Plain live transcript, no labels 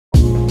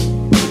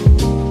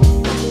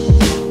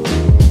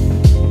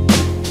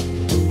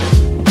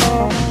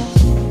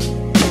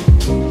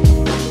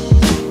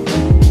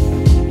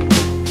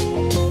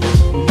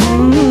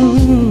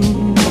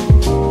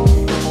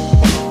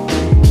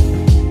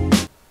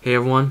Hey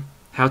everyone,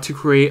 how to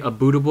create a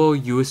bootable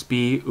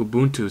USB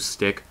Ubuntu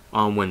stick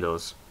on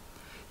Windows.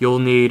 You'll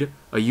need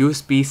a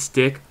USB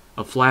stick,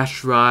 a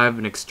flash drive,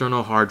 an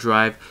external hard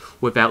drive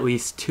with at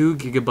least 2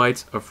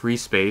 GB of free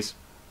space,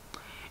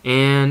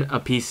 and a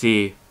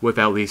PC with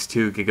at least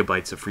 2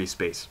 GB of free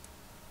space.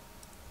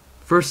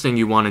 First thing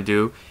you want to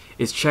do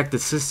is check the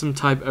system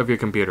type of your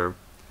computer.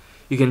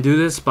 You can do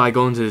this by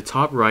going to the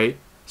top right,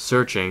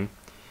 searching,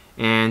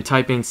 and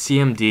typing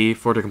CMD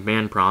for the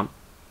command prompt.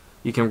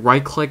 You can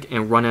right click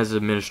and run as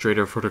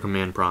administrator for the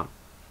command prompt.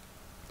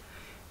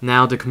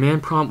 Now the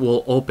command prompt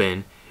will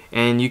open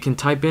and you can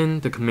type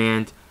in the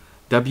command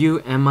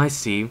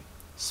wmic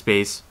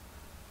space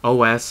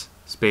os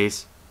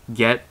space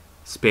get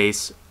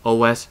space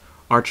os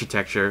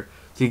architecture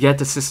to get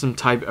the system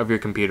type of your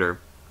computer.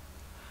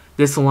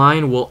 This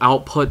line will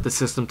output the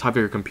system type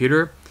of your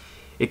computer.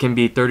 It can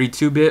be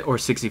 32-bit or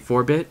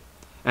 64-bit.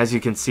 As you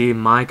can see,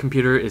 my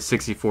computer is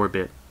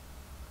 64-bit.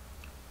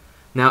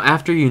 Now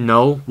after you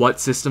know what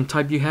system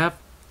type you have,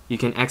 you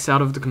can X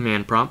out of the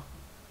command prompt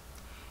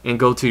and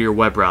go to your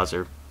web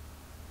browser.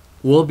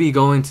 We'll be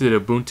going to the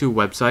Ubuntu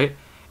website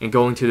and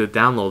going to the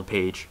download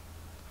page.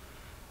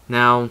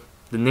 Now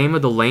the name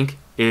of the link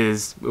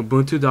is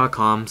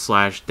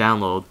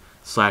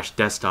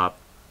ubuntu.com/download/desktop.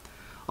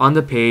 On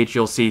the page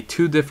you'll see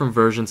two different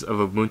versions of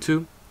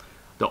Ubuntu.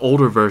 The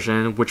older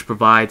version, which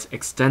provides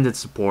extended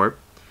support,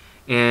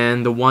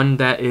 and the one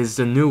that is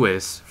the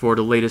newest for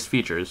the latest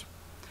features.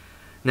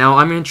 Now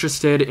I'm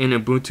interested in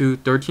Ubuntu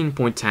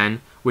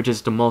 13.10, which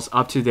is the most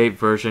up-to-date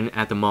version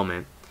at the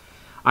moment.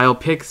 I'll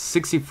pick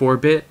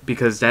 64-bit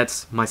because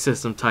that's my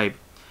system type,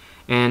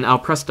 and I'll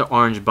press the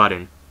orange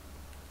button.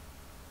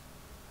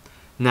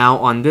 Now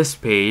on this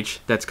page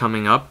that's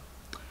coming up,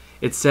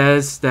 it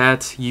says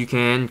that you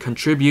can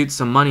contribute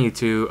some money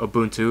to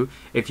Ubuntu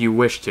if you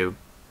wish to.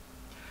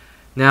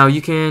 Now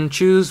you can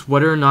choose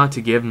whether or not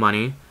to give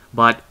money,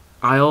 but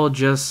I'll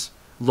just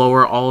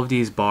lower all of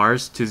these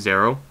bars to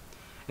 0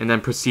 and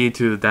then proceed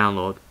to the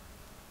download.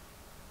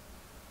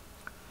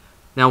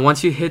 Now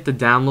once you hit the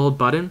download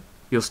button,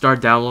 you'll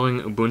start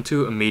downloading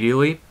Ubuntu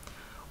immediately,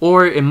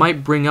 or it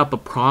might bring up a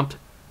prompt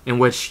in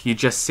which you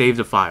just save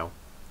the file.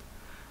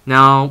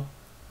 Now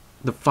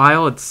the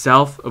file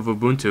itself of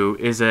Ubuntu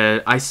is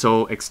an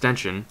ISO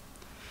extension,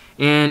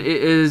 and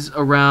it is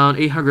around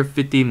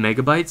 850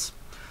 megabytes.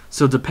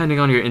 So depending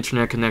on your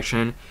internet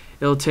connection,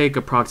 it'll take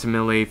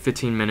approximately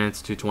 15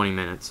 minutes to 20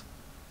 minutes.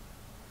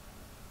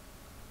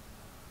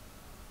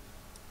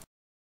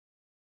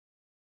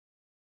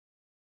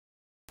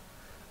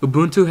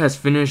 Ubuntu has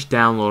finished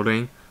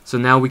downloading, so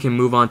now we can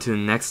move on to the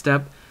next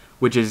step,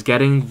 which is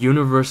getting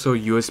Universal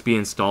USB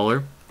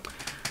Installer.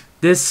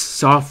 This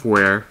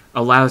software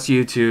allows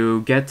you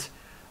to get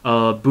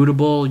a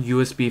bootable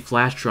USB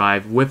flash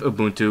drive with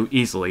Ubuntu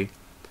easily.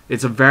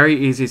 It's a very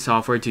easy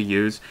software to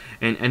use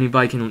and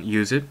anybody can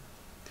use it.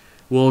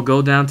 We'll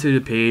go down to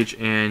the page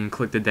and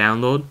click the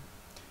download,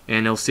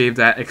 and it'll save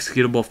that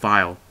executable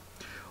file.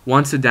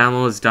 Once the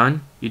download is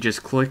done, you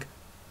just click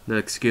the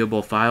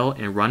executable file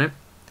and run it.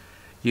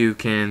 You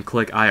can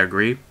click I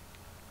agree.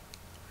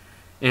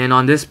 And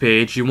on this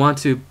page, you want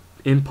to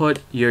input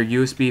your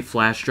USB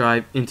flash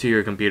drive into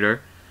your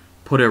computer.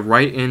 Put it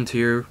right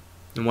into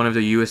one of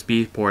the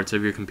USB ports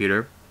of your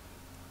computer.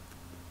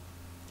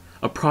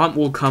 A prompt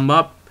will come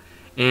up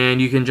and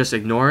you can just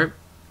ignore it.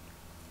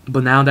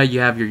 But now that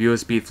you have your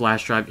USB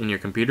flash drive in your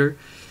computer,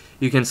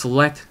 you can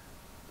select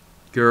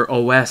your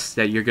OS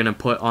that you're going to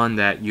put on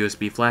that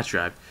USB flash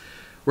drive.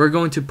 We're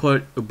going to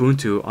put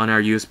Ubuntu on our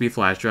USB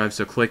flash drive,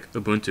 so click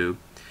Ubuntu.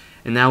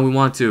 And now we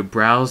want to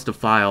browse the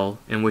file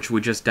in which we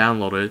just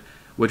downloaded,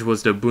 which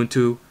was the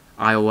Ubuntu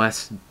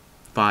iOS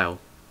file.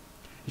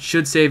 It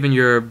should save in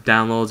your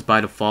downloads by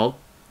default,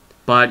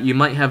 but you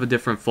might have a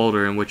different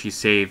folder in which you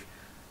save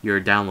your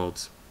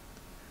downloads.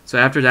 So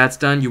after that's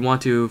done, you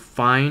want to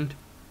find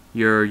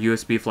your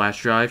USB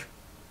flash drive,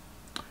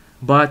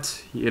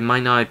 but it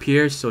might not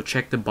appear, so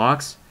check the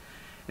box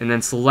and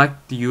then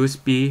select the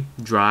USB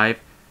drive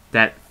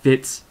that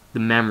fits the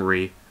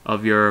memory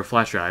of your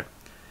flash drive.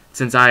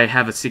 Since I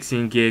have a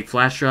 16 gig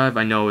flash drive,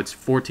 I know it's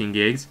 14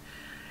 gigs,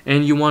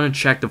 and you want to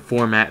check the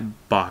format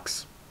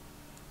box.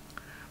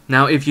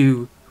 Now if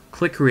you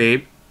click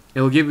create,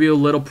 it will give you a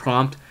little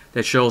prompt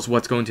that shows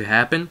what's going to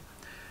happen.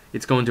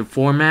 It's going to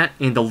format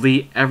and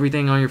delete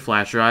everything on your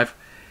flash drive.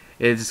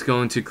 It's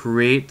going to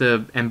create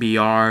the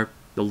MBR,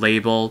 the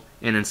label,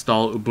 and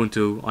install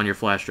Ubuntu on your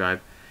flash drive.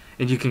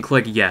 And you can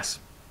click yes.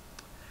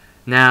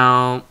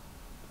 Now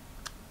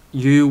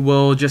you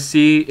will just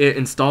see it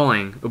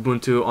installing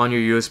Ubuntu on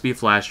your USB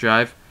flash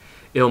drive.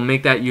 It'll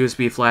make that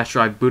USB flash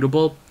drive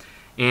bootable,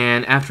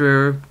 and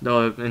after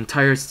the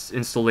entire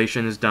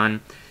installation is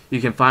done,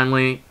 you can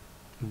finally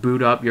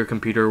boot up your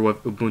computer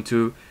with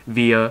Ubuntu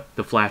via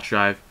the flash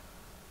drive.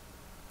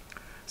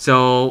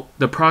 So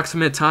the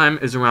approximate time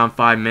is around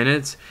 5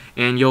 minutes,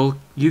 and you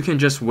can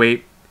just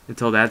wait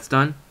until that's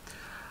done.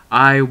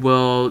 I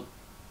will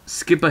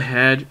skip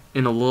ahead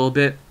in a little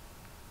bit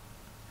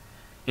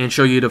and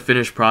show you the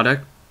finished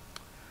product.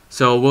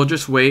 So we'll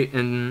just wait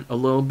in a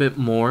little bit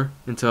more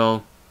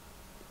until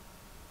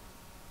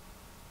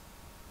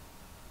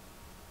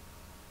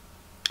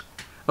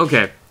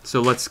okay,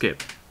 so let's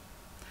skip.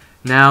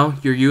 Now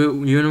your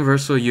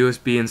universal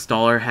USB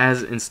installer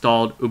has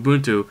installed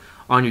Ubuntu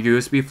on your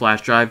USB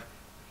flash drive.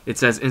 It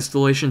says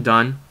installation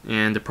done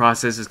and the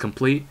process is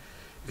complete.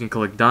 You can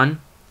click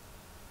done.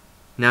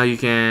 Now you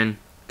can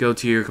go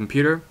to your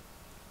computer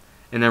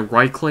and then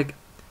right click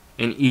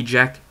and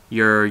eject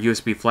your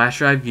USB flash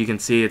drive. You can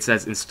see it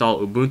says install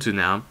Ubuntu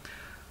now,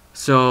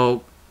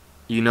 so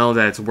you know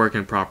that it's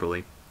working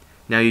properly.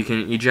 Now you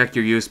can eject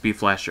your USB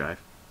flash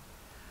drive.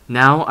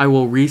 Now I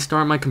will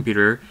restart my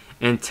computer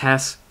and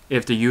test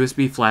if the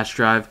USB flash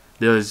drive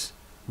does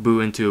boot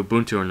into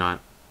Ubuntu or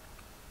not.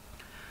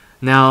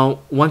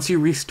 Now once you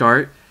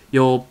restart,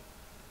 you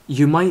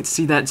might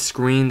see that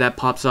screen that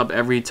pops up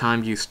every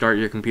time you start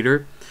your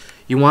computer.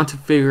 You want to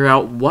figure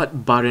out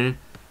what button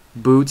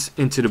boots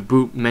into the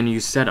boot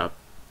menu setup.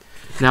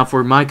 Now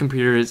for my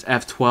computer it's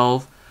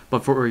F12,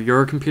 but for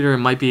your computer it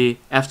might be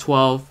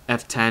F12,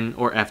 F10,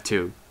 or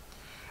F2.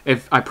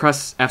 If I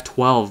press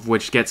F12,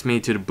 which gets me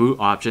to the boot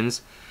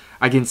options,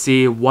 I can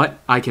see what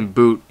I can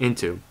boot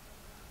into.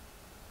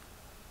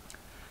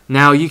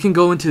 Now you can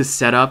go into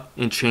setup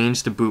and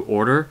change the boot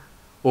order,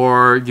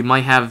 or you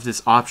might have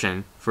this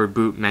option for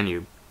boot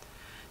menu.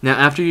 Now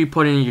after you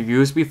put in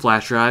your USB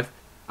flash drive,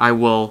 I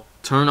will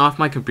turn off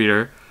my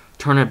computer,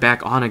 turn it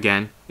back on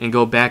again, and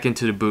go back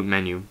into the boot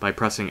menu by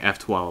pressing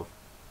F12.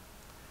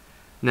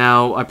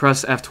 Now I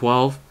press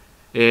F12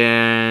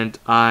 and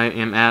I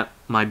am at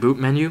my boot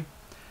menu.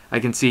 I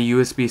can see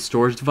USB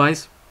storage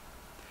device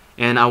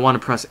and I want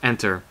to press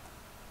enter.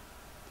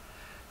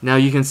 Now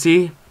you can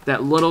see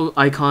that little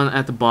icon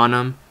at the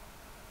bottom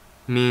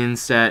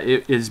means that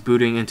it is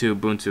booting into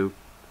Ubuntu.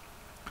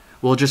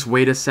 We'll just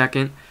wait a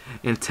second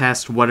and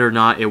test whether or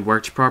not it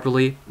works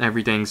properly.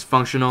 Everything's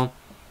functional.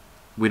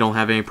 We don't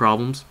have any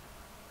problems.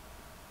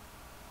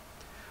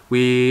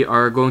 We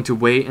are going to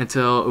wait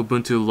until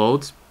Ubuntu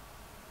loads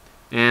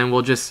and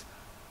we'll just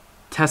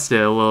test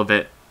it a little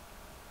bit.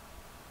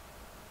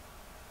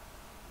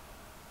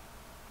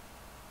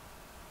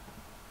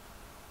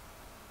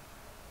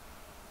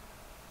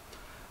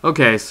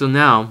 Okay, so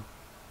now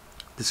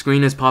the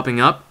screen is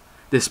popping up.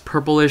 This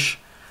purplish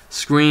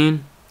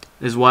screen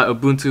is what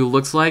Ubuntu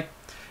looks like,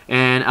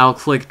 and I'll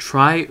click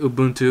try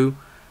Ubuntu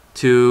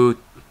to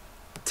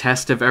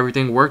test if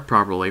everything worked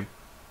properly.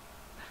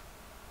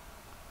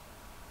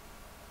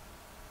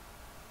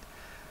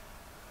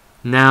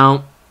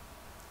 Now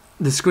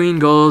the screen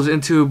goes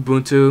into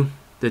Ubuntu.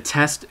 The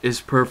test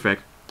is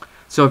perfect.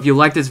 So if you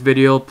like this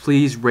video,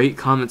 please rate,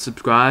 comment,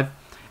 subscribe,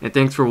 and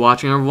thanks for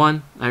watching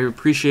everyone. I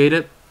appreciate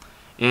it,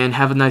 and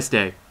have a nice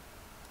day.